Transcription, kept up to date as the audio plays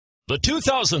The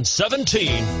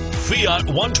 2017 Fiat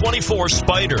 124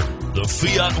 Spider. The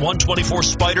Fiat 124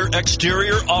 Spider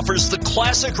exterior offers the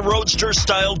classic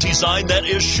roadster-style design that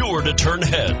is sure to turn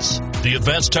heads. The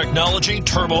advanced technology,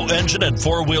 turbo engine, and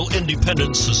four-wheel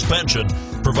independent suspension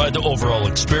provide the overall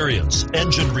experience,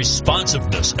 engine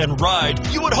responsiveness, and ride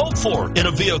you would hope for in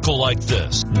a vehicle like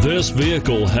this. This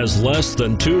vehicle has less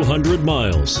than 200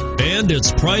 miles and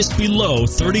it's priced below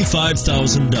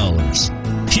 $35,000.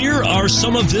 Here are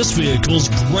some of this vehicle's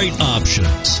great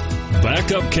options: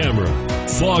 backup camera,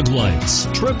 fog lights,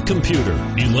 trip computer,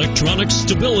 electronic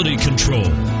stability control,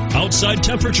 outside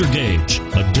temperature gauge,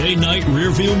 a day-night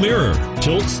rear view mirror,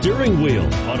 tilt steering wheel,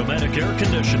 automatic air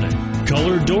conditioning,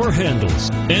 color door handles,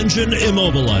 engine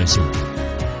immobilizer.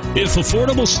 If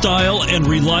affordable style and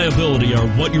reliability are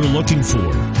what you're looking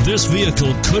for, this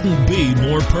vehicle couldn't be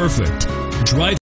more perfect. Drive